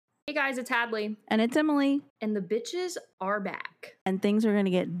Hey guys, it's Hadley. And it's Emily. And the bitches are back. And things are going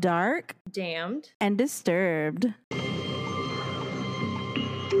to get dark, damned, and disturbed.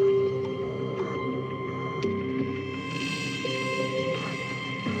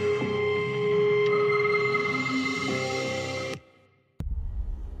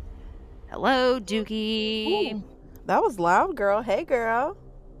 Hello, Dookie. Ooh, that was loud, girl. Hey, girl.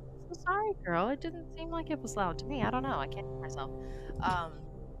 So sorry, girl. It didn't seem like it was loud to me. I don't know. I can't hear myself.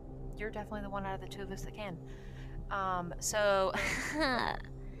 You're definitely the one out of the two of us that can. So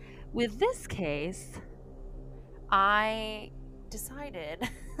with this case, I decided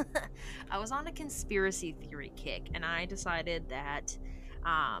I was on a conspiracy theory kick, and I decided that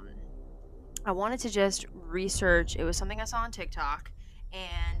I wanted to just research. It was something I saw on TikTok,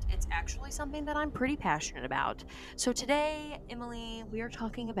 and it's actually something that I'm pretty passionate about. So today, Emily, we are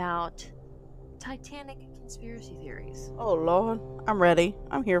talking about Titanic conspiracy theories. Oh, Lord. I'm ready.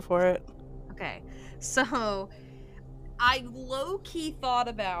 I'm here for it. Okay, so I low-key thought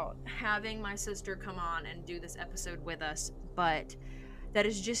about having my sister come on and do this episode with us, but that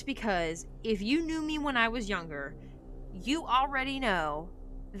is just because if you knew me when I was younger, you already know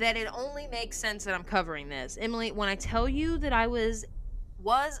that it only makes sense that I'm covering this. Emily, when I tell you that I was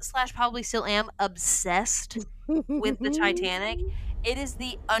 / probably still am obsessed with the Titanic, it is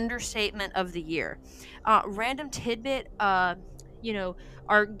the understatement of the year. Random tidbit,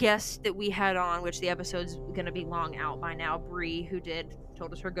 our guest that we had on, which the episode's going to be long out by now, Bree, who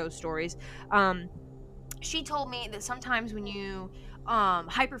told us her ghost stories. She told me that sometimes when you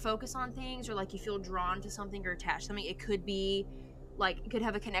hyper focus on things, or like you feel drawn to something or attached to something, it could be like it could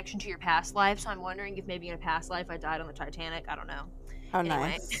have a connection to your past life. So I'm wondering if maybe in a past life I died on the Titanic. I don't know. How Anyway,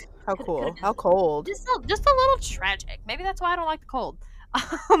 nice. How cool. How cold. Just a little tragic. Maybe that's why I don't like the cold.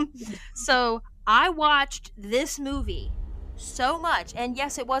 So I watched this movie so much, and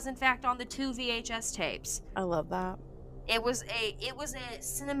yes, it was in fact on the 2 VHS tapes. I love that. It was a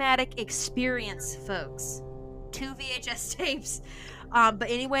cinematic experience, folks. 2 VHS tapes. But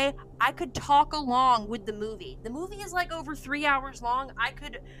anyway, I could talk along with the movie. The movie is like over 3 hours long. I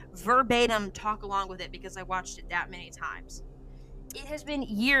could verbatim talk along with it because I watched it that many times. It has been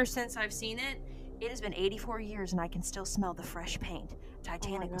years since I've seen it. It has been 84 years, and I can still smell the fresh paint.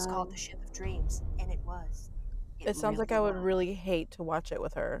 Titanic was called the Ship of Dreams, and it was. It sounds like I would really hate to watch it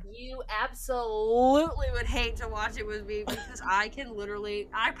with her. You absolutely would hate to watch it with me because I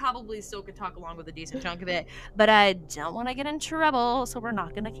probably still could talk along with a decent chunk of it, but I don't want to get in trouble, so we're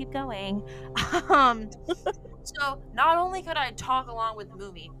not going to keep going. So not only could I talk along with the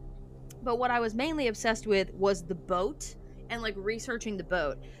movie, but what I was mainly obsessed with was the boat and like researching the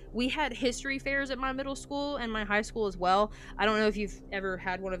boat. We had history fairs at my middle school and my high school as well. I don't know if you've ever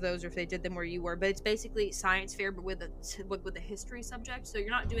had one of those or if they did them where you were, but it's basically science fair but with a history subject. So you're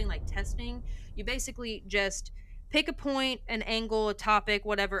not doing like testing. You basically just pick a point, an angle, a topic,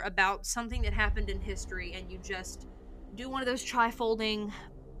 whatever about something that happened in history, and you just do one of those tri-folding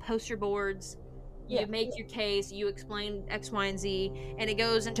poster boards. You make your case, you explain X, Y, and Z, and it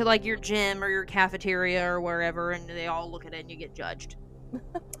goes into like your gym or your cafeteria or wherever, and they all look at it and you get judged.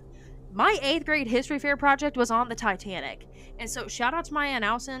 My 8th grade history fair project was on the Titanic. And so shout out to Maya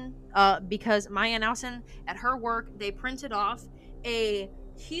Nelson, because Maya Nelson, at her work, they printed off it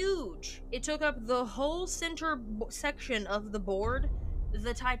took up the whole center section of the board,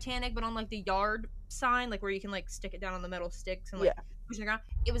 the Titanic, but on like the yard sign, like where you can like stick it down on the metal sticks and like push it around.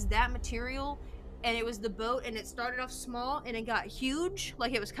 It was that material. And it was the boat, and it started off small, and it got huge,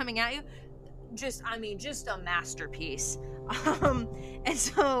 like it was coming at you. Just a masterpiece. And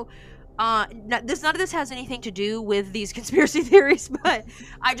so, none of this has anything to do with these conspiracy theories, but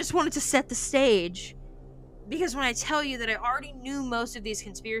I just wanted to set the stage, because when I tell you that I already knew most of these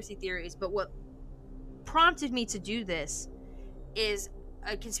conspiracy theories, but what prompted me to do this is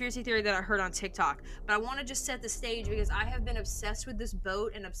a conspiracy theory that I heard on TikTok. But I want to just set the stage because I have been obsessed with this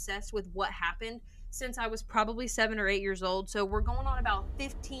boat and obsessed with what happened since I was probably 7 or 8 years old. So we're going on about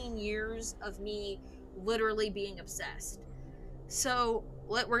 15 years of me literally being obsessed. So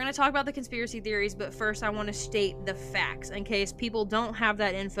we're going to talk about the conspiracy theories, but first I want to state the facts in case people don't have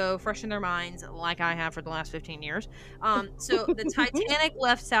that info fresh in their minds like I have for the last 15 years. So the Titanic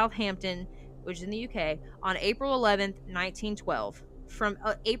left Southampton, which is in the UK, on April 11th, 1912. From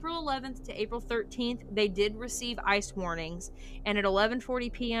April 11th to April 13th, they did receive ice warnings, and at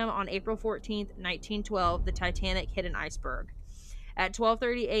 11:40 p.m. on April 14th, 1912, the Titanic hit an iceberg. At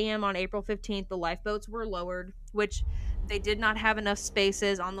 12:30 a.m. on April 15th, the lifeboats were lowered, which they did not have enough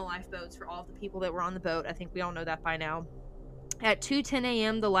spaces on the lifeboats for all of the people that were on the boat. I think we all know that by now. At 2:10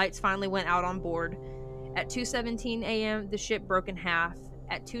 a.m., the lights finally went out on board. At 2:17 a.m., the ship broke in half.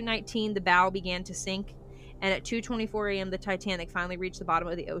 At 2:19, the bow began to sink, and at 2:24 a.m., the Titanic finally reached the bottom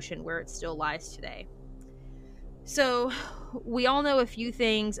of the ocean, where it still lies today. So, we all know a few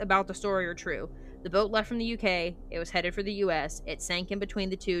things about the story are true. The boat left from the UK, it was headed for the US, it sank in between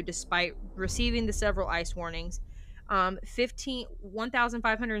the two despite receiving the several ice warnings.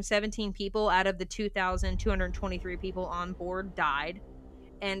 1,517 people out of the 2,223 people on board died.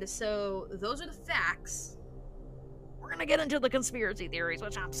 And so, those are the facts. We're going to get into the conspiracy theories,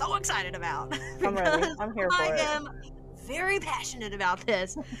 which I'm so excited about. I'm ready. I'm here for I it. am very passionate about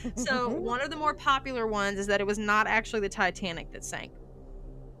this. So, one of the more popular ones is that it was not actually the Titanic that sank.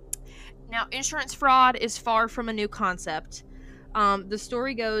 Now, insurance fraud is far from a new concept. The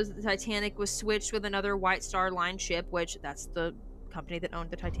story goes that the Titanic was switched with another White Star Line ship, which that's the company that owned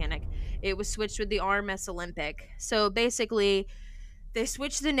the Titanic. It was switched with the RMS Olympic. So basically, they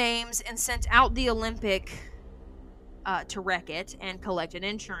switched the names and sent out the Olympic to wreck it and collect an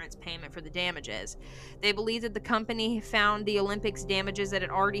insurance payment for the damages. They believed that the company found the Olympic's damages that it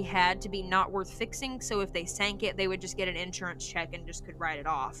already had to be not worth fixing, so if they sank it, they would just get an insurance check and just could write it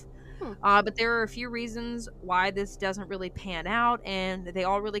off. But there are a few reasons why this doesn't really pan out, and they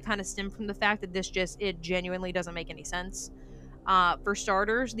all really kind of stem from the fact that it genuinely doesn't make any sense. For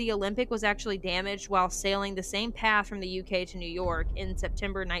starters, the Olympic was actually damaged while sailing the same path from the UK to New York in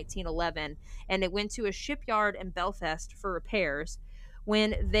September 1911, and it went to a shipyard in Belfast for repairs.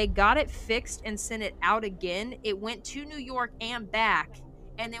 When they got it fixed and sent it out again, it went to New York and back,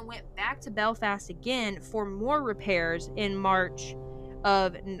 and then went back to Belfast again for more repairs in March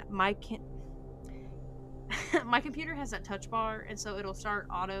of my computer has that touch bar, and so it'll start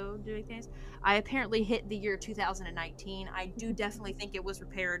auto doing things. I apparently hit the year 2019. I do definitely think it was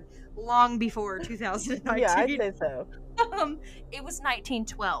repaired long before 2019. Yeah, I'd say so. It was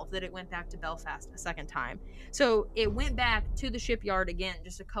 1912 that it went back to Belfast a second time. So it went back to the shipyard again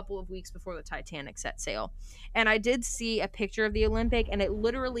just a couple of weeks before the Titanic set sail. And I did see a picture of the Olympic, and it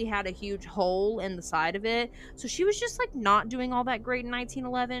literally had a huge hole in the side of it. So she was just like not doing all that great in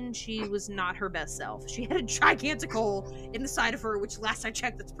 1911. She was not her best self. She had a gigantic hole in the side of her, which last I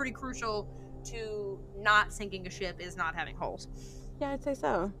checked, that's pretty crucial to not sinking a ship, is not having holes. Yeah, I'd say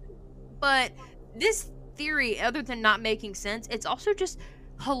so. But this theory, other than not making sense, it's also just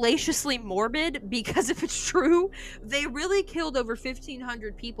hellaciously morbid, because if it's true, they really killed over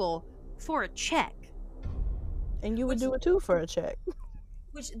 1,500 people for a check. And you would do it too for a check.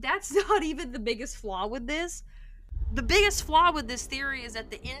 Which, that's not even the biggest flaw with this. The biggest flaw with this theory is that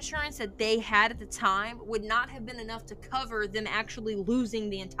the insurance that they had at the time would not have been enough to cover them actually losing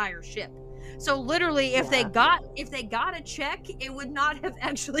the entire ship. So literally, if they got a check, it would not have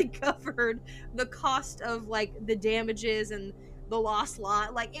actually covered the cost of like the damages and the lost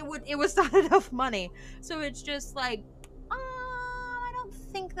lot. Like it was not enough money. So it's just like, I don't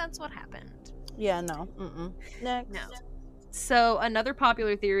think that's what happened. Yeah, no. Next. No. So another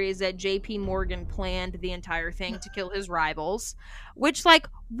popular theory is that JP Morgan planned the entire thing to kill his rivals, which, like,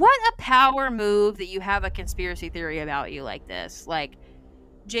 what a power move that you have a conspiracy theory about you like this. Like,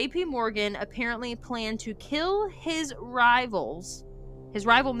 JP Morgan apparently planned to kill his rival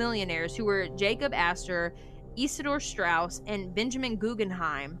millionaires, who were Jacob Astor, Isidor Straus, and Benjamin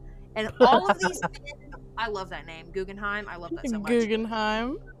Guggenheim. And all of these men, I love that name, Guggenheim. I love that so much.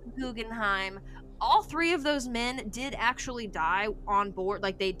 Guggenheim. All three of those men did actually die on board.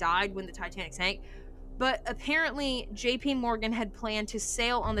 Like, they died when the Titanic sank. But apparently, JP Morgan had planned to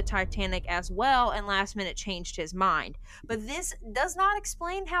sail on the Titanic as well, and last minute changed his mind. But this does not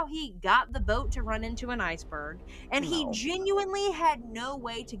explain how he got the boat to run into an iceberg. And he genuinely had no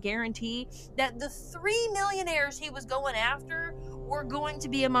way to guarantee that the 3 millionaires he was going after were going to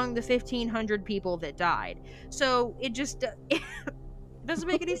be among the 1,500 people that died. So it just... doesn't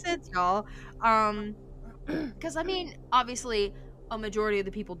make any sense, y'all. Because, I mean, obviously, a majority of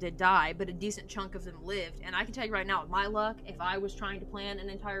the people did die, but a decent chunk of them lived. And I can tell you right now, with my luck, if I was trying to plan an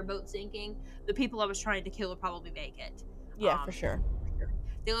entire boat sinking, the people I was trying to kill would probably make it. Yeah, for sure.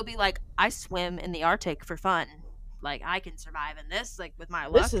 They would be like, I swim in the Arctic for fun. Like, I can survive in this, like, with my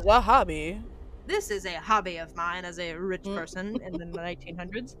luck. This is a hobby. This is a hobby of mine as a rich person in the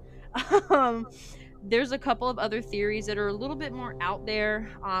 1900s. There's a couple of other theories that are a little bit more out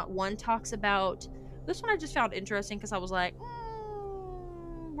there. One talks about... This one I just found interesting because I was like,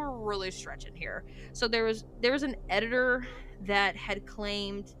 we're really stretching here. So there was an editor that had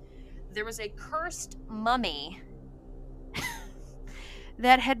claimed there was a cursed mummy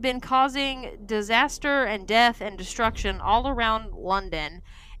that had been causing disaster and death and destruction all around London.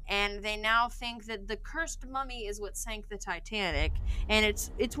 And they now think that the cursed mummy is what sank the Titanic. And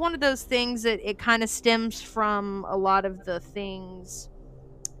it's one of those things that it kind of stems from a lot of the things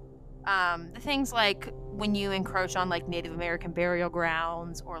The things like when you encroach on like Native American burial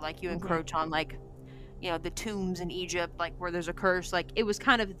grounds, or like you encroach on like, the tombs in Egypt, like where there's a curse, like it was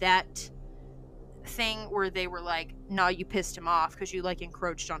kind of that thing where they were like, no, you pissed him off because you like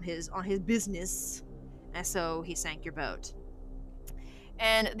encroached on his business, and so he sank your boat.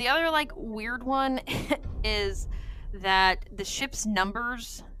 And the other like weird one is that the ship's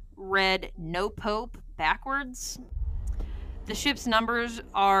numbers read "No Pope" backwards. The ship's numbers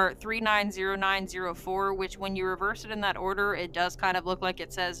are 390904, which when you reverse it in that order, it does kind of look like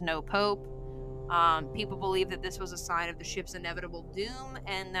it says "No Pope." People believe that this was a sign of the ship's inevitable doom,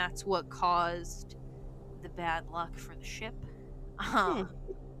 and that's what caused the bad luck for the ship. I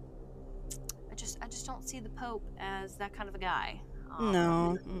just don't see the Pope as that kind of a guy.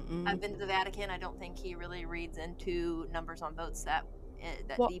 No. I've been to the Vatican. I don't think he really reads into numbers on boats that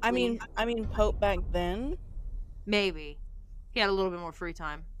Well, deeply. I mean, Pope back then. Maybe he had a little bit more free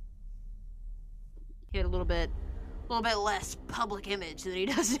time. He had a little bit less public image than he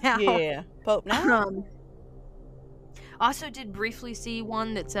does now. Yeah, Pope now. Also did briefly see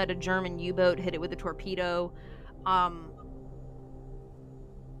one that said a German U-boat hit it with a torpedo. We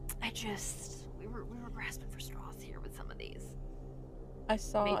were grasping for straws here with some of these. I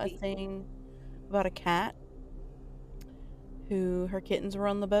saw Maybe. a thing about a cat who her kittens were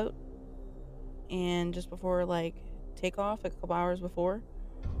on the boat, and just before like takeoff, a couple hours before,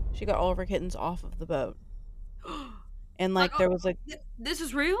 she got all of her kittens off of the boat. And like there was like This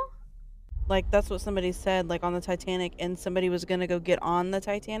is real? that's what somebody said, like on the Titanic, and somebody was gonna go get on the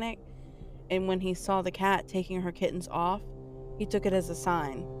Titanic, and when he saw the cat taking her kittens off, he took it as a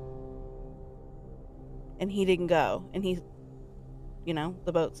sign, and he didn't go, and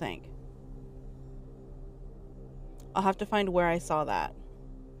the boat sank. I'll have to find where I saw that.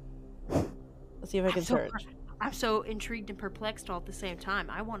 Let's see if I can search. I'm so intrigued and perplexed all at the same time.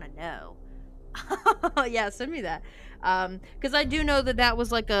 I want to know. Yeah, send me that. Because I do know that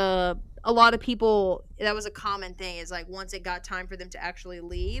was like a lot of people, that was a common thing, is like once it got time for them to actually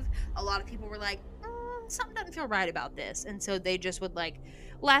leave, a lot of people were like, something doesn't feel right about this, and so they just would like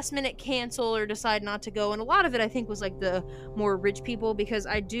last minute cancel or decide not to go. And a lot of it I think was like the more rich people, because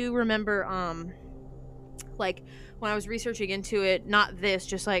I do remember like when I was researching into it, not this,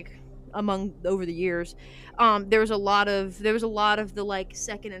 just like over the years, there was a lot of the like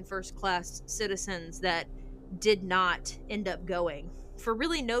second and first class citizens that did not end up going for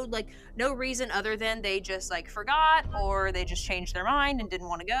really no reason other than they just like forgot, or they just changed their mind and didn't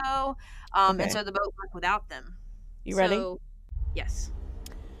want to go, Okay. and so the boat went without them. You ready? So, yes,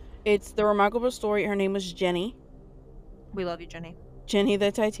 It's the remarkable story. Her name was Jenny. we love you, Jenny. Jenny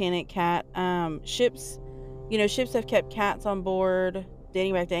the Titanic cat. Ships have kept cats on board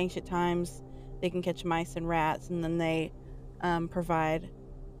dating back to ancient times. They can catch mice and rats, and then they provide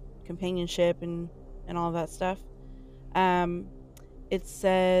companionship and all of that stuff. It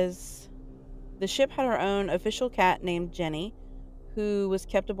says the ship had her own official cat named Jenny, who was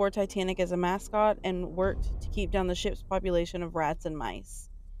kept aboard Titanic as a mascot and worked to keep down the ship's population of rats and mice.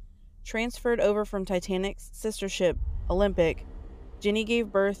 Transferred over from Titanic's sister ship, Olympic, Jenny gave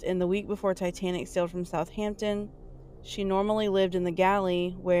birth in the week before Titanic sailed from Southampton. She normally lived in the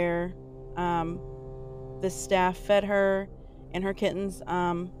galley where the staff fed her and her kittens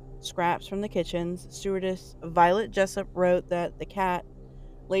scraps from the kitchens. Stewardess Violet Jessup wrote that the cat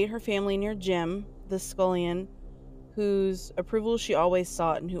laid her family near Jim, the scullion, whose approval she always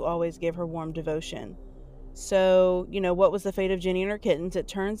sought and who always gave her warm devotion. So, what was the fate of Jenny and her kittens? It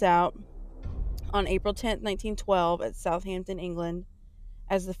turns out, on April 10th, 1912, at Southampton, England,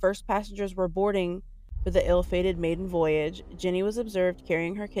 as the first passengers were boarding for the ill-fated maiden voyage, Jenny was observed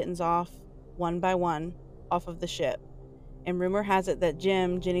carrying her kittens off, one by one, off of the ship. And rumor has it that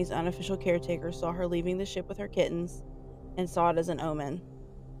Jim, Jenny's unofficial caretaker, saw her leaving the ship with her kittens and saw it as an omen.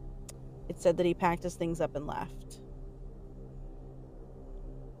 It said that he packed his things up and left.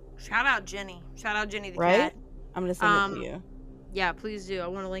 Shout out Jenny the Right? cat. I'm going to send it to you. Yeah, please do. I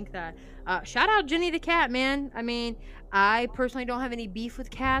want to link that. Shout out Jenny the cat, man. I mean, I personally don't have any beef with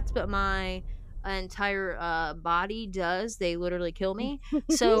cats, but my entire body does. They literally kill me.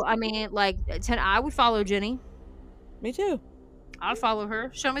 So, I mean, like, I would follow Jenny. Me too. I'd follow her.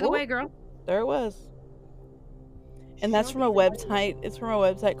 Show me the Cool. way, girl. There it was. And that's from a website. It's from a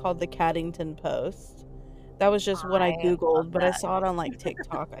website called the Caddington Post. That was just what I I Googled, love but I that. saw it on like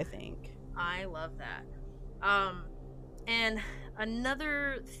TikTok, I think. I love that. And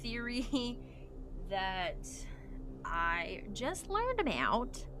another theory that I just learned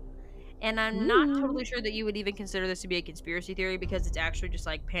about, and I'm not totally sure that you would even consider this to be a conspiracy theory, because it's actually just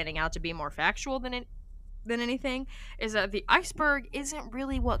like panning out to be more factual than than anything is that the iceberg isn't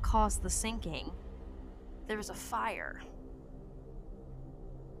really what caused the sinking. There was a fire.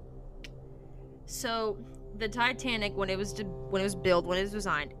 So the Titanic, when it was built, when it was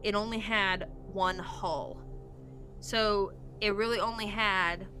designed, it only had one hull. So it really only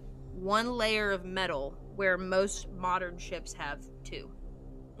had one layer of metal, where most modern ships have two.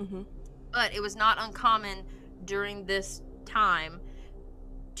 Mm-hmm. But it was not uncommon during this time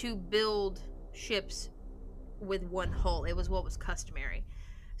to build ships with one hull. It was what was customary.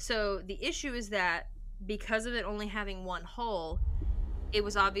 So the issue is that because of it only having one hull, it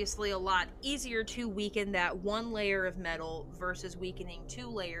was obviously a lot easier to weaken that one layer of metal versus weakening two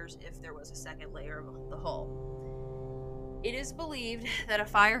layers if there was a second layer of the hull. It is believed that a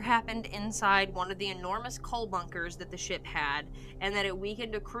fire happened inside one of the enormous coal bunkers that the ship had, and that it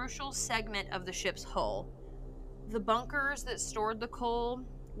weakened a crucial segment of the ship's hull. The bunkers that stored the coal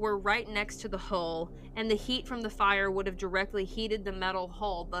were right next to the hull, and the heat from the fire would have directly heated the metal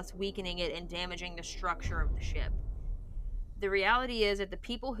hull, thus weakening it and damaging the structure of the ship. The reality is that the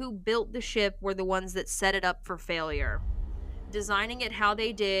people who built the ship were the ones that set it up for failure. Designing it how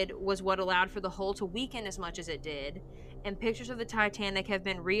they did was what allowed for the hull to weaken as much as it did, and pictures of the Titanic have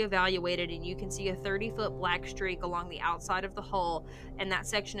been reevaluated, and you can see a 30-foot black streak along the outside of the hull, and that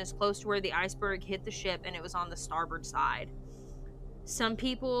section is close to where the iceberg hit the ship, and it was on the starboard side. Some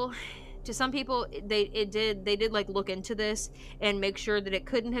people they did like look into this and make sure that it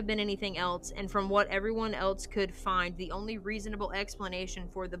couldn't have been anything else, and from what everyone else could find, the only reasonable explanation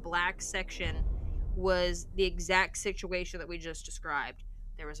for the black section was the exact situation that we just described.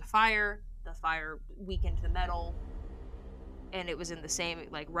 There was a fire, the fire weakened the metal, and it was in the same,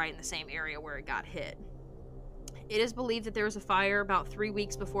 like right in the same area where it got hit. It is believed that there was a fire about 3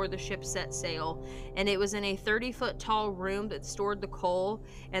 weeks before the ship set sail, and it was in a 30-foot tall room that stored the coal,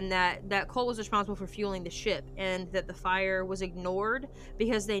 and that coal was responsible for fueling the ship, and that the fire was ignored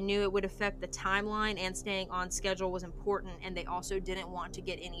because they knew it would affect the timeline, and staying on schedule was important, and they also didn't want to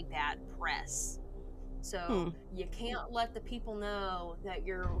get any bad press. So you can't let the people know that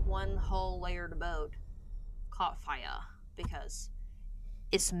your one hull layered boat caught fire, because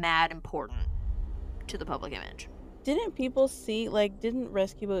it's mad important to the public image. Didn't people see, like, didn't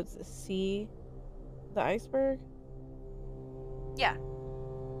rescue boats see the iceberg? Yeah.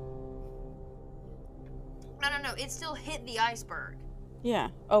 No, it still hit the iceberg. Yeah.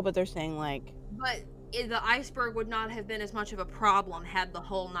 Oh, but they're saying, like... But the iceberg would not have been as much of a problem had the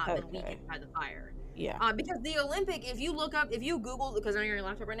hull not been weakened by the fire. Yeah. Because the Olympic, if you Google, because I'm on your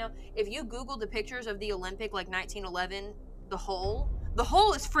laptop right now, if you Google the pictures of the Olympic, like 1911, the hull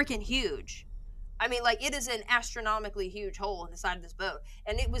is freaking huge. I mean, like, it is an astronomically huge hole in the side of this boat.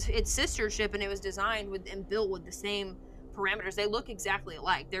 And it was its sister ship, and it was designed with and built with the same parameters. They look exactly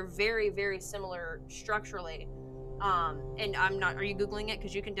alike. They're very, very similar structurally. And are you Googling it?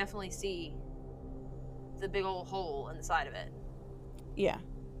 Because you can definitely see the big old hole in the side of it. Yeah.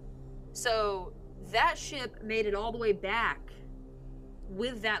 So that ship made it all the way back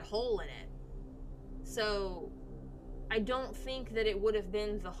with that hole in it. So I don't think that it would have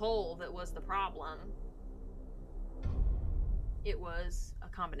been the hole that was the problem. It was a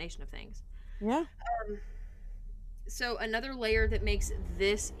combination of things. Yeah. So another layer that makes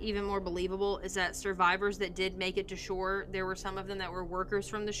this even more believable is that survivors that did make it to shore, there were some of them that were workers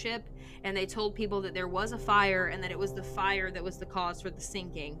from the ship, and they told people that there was a fire and that it was the fire that was the cause for the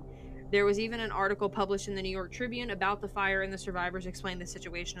sinking. There was even an article published in the New York Tribune about the fire, and the survivors explained the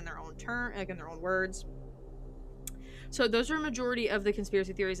situation in their own in their own words. So those are a majority of the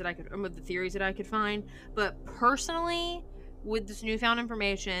conspiracy theories that I could find. But personally, with this newfound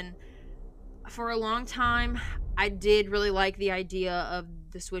information, for a long time, I did really like the idea of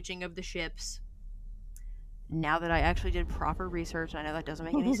the switching of the ships. Now that I actually did proper research, I know that doesn't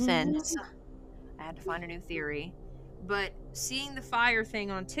make any sense. I had to find a new theory. But seeing the fire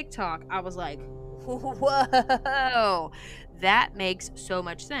thing on TikTok, I was like, whoa, that makes so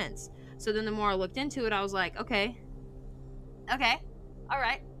much sense. So then the more I looked into it, I was like, okay, all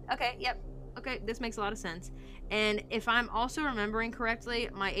right, okay, yep, okay, this makes a lot of sense. And if I'm also remembering correctly,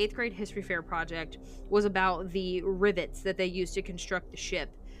 my 8th grade history fair project was about the rivets that they used to construct the ship.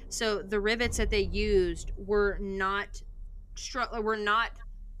 So the rivets that they used were not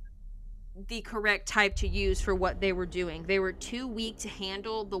the correct type to use for what they were doing. They were too weak to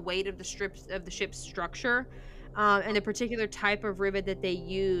handle the weight of the ship's structure. And the particular type of rivet that they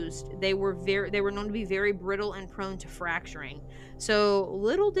used, they were known to be very brittle and prone to fracturing. So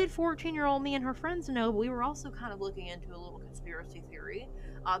little did 14-year-old me and her friends know, but we were also kind of looking into a little conspiracy theory.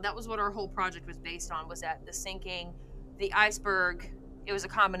 That was what our whole project was based on, was that the sinking, the iceberg, it was a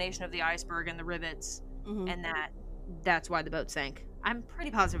combination of the iceberg and the rivets Mhm. and that's why the boat sank. I'm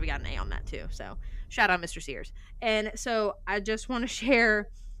pretty positive we got an A on that too. So shout out Mr. Sears. And so I just want to share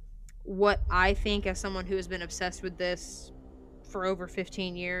what I think as someone who has been obsessed with this for over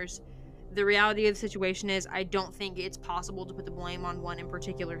 15 years. The reality of the situation is I don't think it's possible to put the blame on one in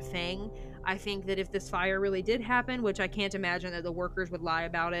particular thing. I think that if this fire really did happen, which I can't imagine that the workers would lie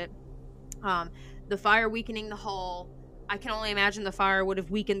about it, the fire weakening the hull, I can only imagine the fire would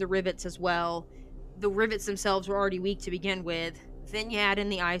have weakened the rivets as well. The rivets themselves were already weak to begin with. Then you add in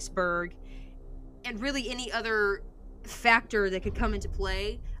the iceberg and really any other factor that could come into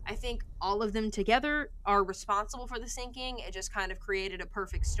play. I think all of them together are responsible for the sinking. It just kind of created a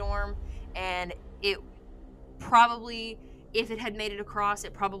perfect storm, and it probably, if it had made it across,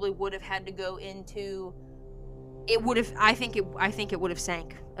 it probably would have had to go into, it would have, I think it would have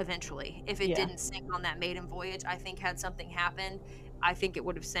sank eventually. If it Yeah. didn't sink on that maiden voyage, I think had something happened, I think it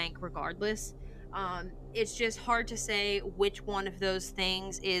would have sank regardless. It's just hard to say which one of those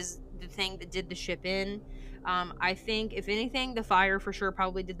things is the thing that did the ship in. I think, if anything, the fire for sure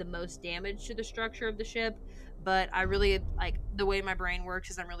probably did the most damage to the structure of the ship. But I really, like, the way my brain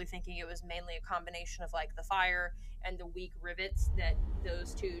works is I'm really thinking it was mainly a combination of, like, the fire and the weak rivets, that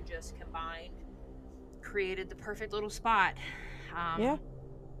those two just combined created the perfect little spot. Yeah.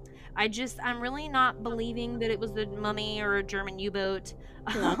 I'm really not believing that it was the Mummy or a German U-boat.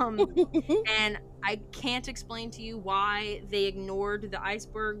 And I can't explain to you why they ignored the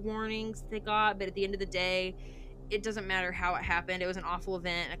iceberg warnings they got, but at the end of the day, it doesn't matter how it happened. It was an awful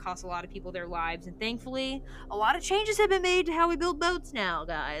event, and it cost a lot of people their lives, and thankfully, a lot of changes have been made to how we build boats now,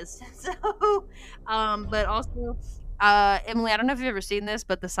 guys. So, but also, Emily, I don't know if you've ever seen this,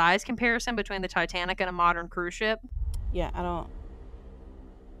 but the size comparison between the Titanic and a modern cruise ship. Yeah, I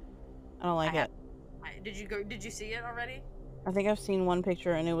don't like it. Did you see it already? I think I've seen one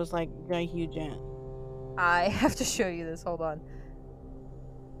picture and it was like a huge ant. I have to show you this. Hold on.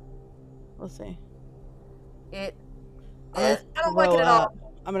 Let's see. It. I'm I don't like it at all.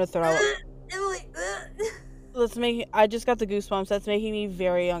 I'm gonna throw up. Emily. I just got the goosebumps. That's making me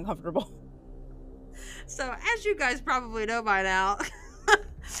very uncomfortable. So, as you guys probably know by now,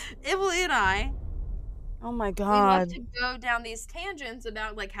 Emily and I, Oh my we love god. to go down these tangents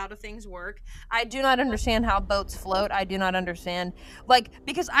about, like, how do things work. I do not understand how boats float. I do not understand, like,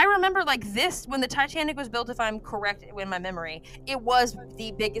 because I remember, like, this, when the Titanic was built, if I'm correct in my memory, it was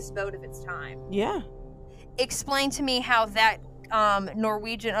the biggest boat of its time. Yeah. Explain to me how that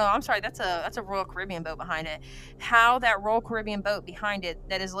Norwegian, oh, I'm sorry, that's a Royal Caribbean boat behind it. How that Royal Caribbean boat behind it,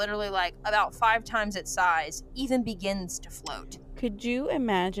 that is literally like about 5 times its size, even begins to float. Could you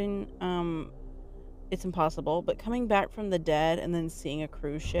imagine, it's impossible, but coming back from the dead and then seeing a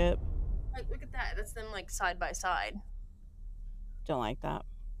cruise ship? Like, look at that. That's them, like, side by side. Don't like that.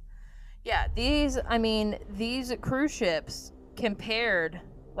 Yeah, these cruise ships compared,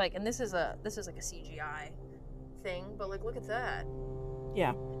 like, and this is like a CGI thing, but, like, look at that.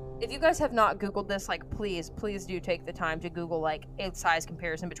 Yeah. If you guys have not Googled this, like, please do take the time to Google, like, a size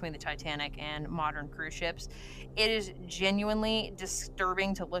comparison between the Titanic and modern cruise ships. It is genuinely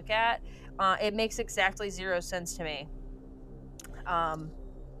disturbing to look at. It makes exactly 0 sense to me.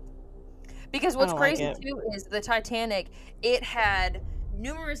 Because what's crazy too is the Titanic, it had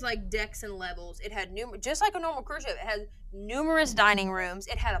numerous, like, decks and levels. It had just like a normal cruise ship. It had numerous dining rooms.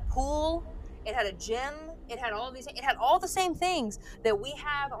 It had a pool. It had a gym. It had all these. It had all the same things that we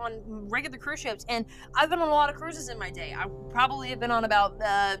have on regular cruise ships. And I've been on a lot of cruises in my day. I probably have been on about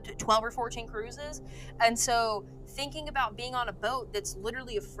 12 or 14 cruises. And so thinking about being on a boat that's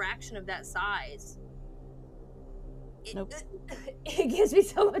literally a fraction of that size, it gives me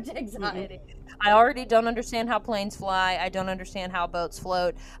so much anxiety. I already don't understand how planes fly. I don't understand how boats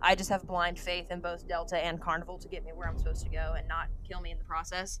float. I just have blind faith in both Delta and Carnival to get me where I'm supposed to go and not kill me in the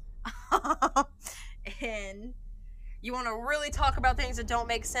process. And you want to really talk about things that don't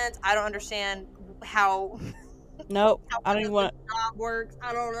make sense? I don't understand how. Nope. I don't even want to. Job works.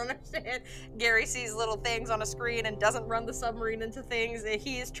 I don't understand. Gary sees little things on a screen and doesn't run the submarine into things. And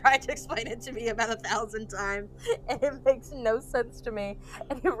he has tried to explain it to me about 1,000 times, and it makes no sense to me,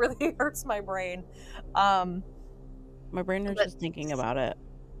 and it really hurts my brain. my brain hurts just thinking about it.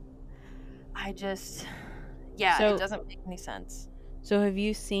 It doesn't make any sense. So have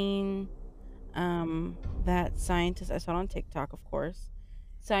you seen that scientists, I saw it on TikTok, of course,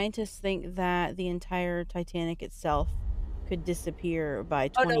 scientists think that the entire Titanic itself could disappear by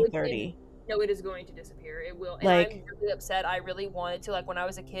 2030. No, it is going to disappear. It will. And Like- I'm really upset. I really wanted to, like, when I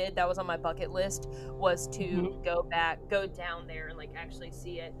was a kid, that was on my bucket list, was to go down there and, like, actually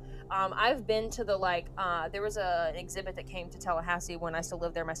see it. I've been to the, like, there was an exhibit that came to Tallahassee when I still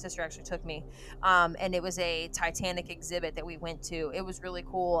lived there. My sister actually took me. And it was a Titanic exhibit that we went to. It was really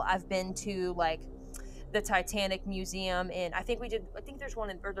cool. I've been to, like, the Titanic Museum, and I think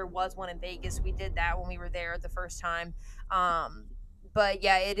there was one in Vegas. We did that when we were there the first time. But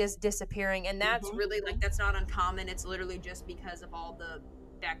yeah, it is disappearing, and that's really, like, that's not uncommon. It's literally just because of all the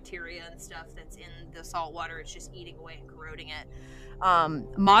bacteria and stuff that's in the salt water. It's just eating away and corroding it.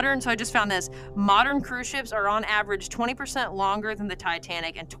 So I just found this. Modern cruise ships are on average 20% longer than the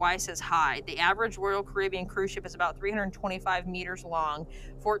Titanic and twice as high. The average Royal Caribbean cruise ship is about 325 meters long,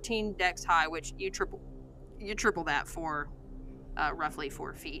 14 decks high, which you triple that for roughly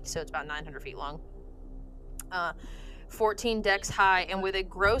 4 feet, so it's about 900 feet long. 14 decks high, and with a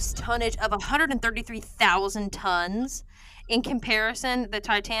gross tonnage of 133,000 tons. In comparison, the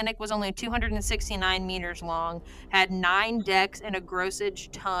Titanic was only 269 meters long, had 9 decks, and a gross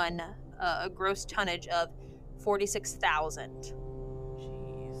tonnage of 46,000.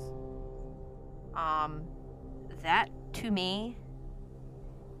 Jeez. That to me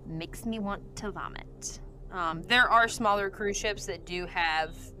makes me want to vomit. There are smaller cruise ships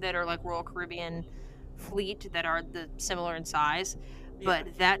that are like Royal Caribbean fleet that are similar in size,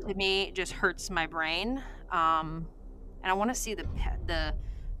 but that to me just hurts my brain. And I want to see the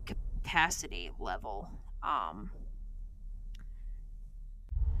capacity level. Oh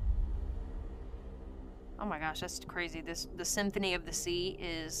my gosh, that's crazy. The Symphony of the Sea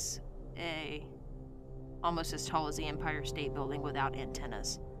is almost as tall as the Empire State Building without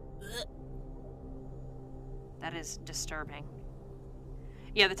antennas. That is disturbing.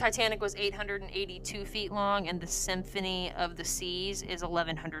 Yeah, the Titanic was 882 feet long, and the Symphony of the Seas is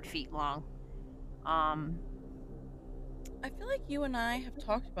 1,100 feet long. I feel like you and I have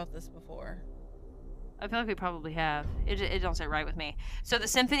talked about this before. I feel like we probably have. It don't sit right with me. So the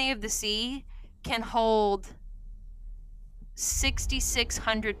Symphony of the Sea can hold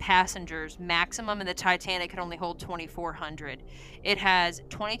 6,600 passengers maximum, and the Titanic can only hold 2,400. It has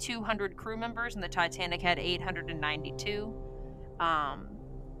 2,200 crew members, and the Titanic had 892.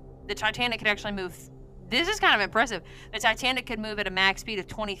 The Titanic could actually move. This is kind of impressive. The Titanic could move at a max speed of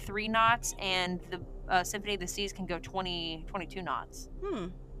 23 knots, and the Symphony of the Seas can go 22 knots.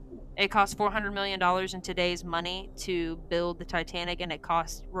 It cost $400 million in today's money to build the Titanic, and it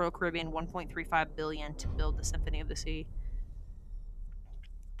cost Royal Caribbean $1.35 billion to build the Symphony of the Sea.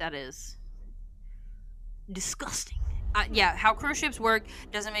 That is disgusting. Yeah, how cruise ships work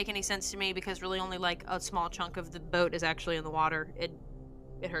doesn't make any sense to me, because really only like a small chunk of the boat is actually in the water. It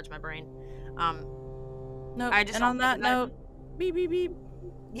hurts my brain. No, I just and on that note, beep beep beep.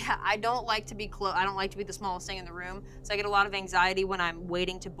 Yeah, I don't like to be close. I don't like to be the smallest thing in the room. So I get a lot of anxiety when I'm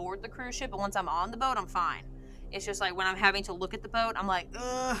waiting to board the cruise ship. But once I'm on the boat, I'm fine. It's just like when I'm having to look at the boat, I'm like,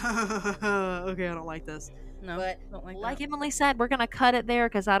 okay, I don't like this. No, But don't like like that. Emily said, we're gonna cut it there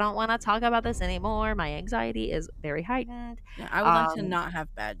because I don't want to talk about this anymore. My anxiety is very heightened. Yeah, I would like to not have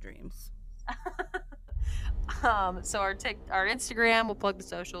bad dreams. So our Instagram, we'll plug the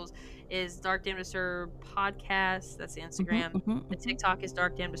socials, is Dark Damn Disturbed Podcast. That's the Instagram. The TikTok is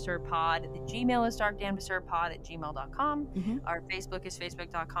Dark Damn Disturbed Pod. The Gmail is darkdamndisturbedpod@gmail.com. Our Facebook is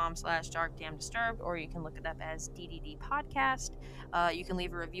facebook.com/darkdamndisturbed, or you can look it up as DDD Podcast. You can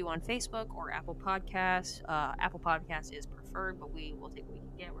leave a review on Facebook or Apple Podcasts. Apple Podcasts is preferred, but we will take what we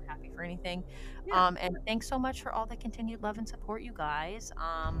can get. We're happy for anything. Yeah. And thanks so much for all the continued love and support, you guys.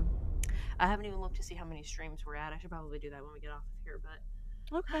 I haven't even looked to see how many streams we're at. I should probably do that when we get off of here, but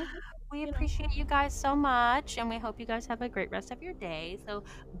Okay. we appreciate you guys so much, and we hope you guys have a great rest of your day. So,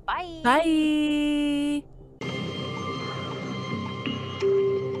 bye. Bye.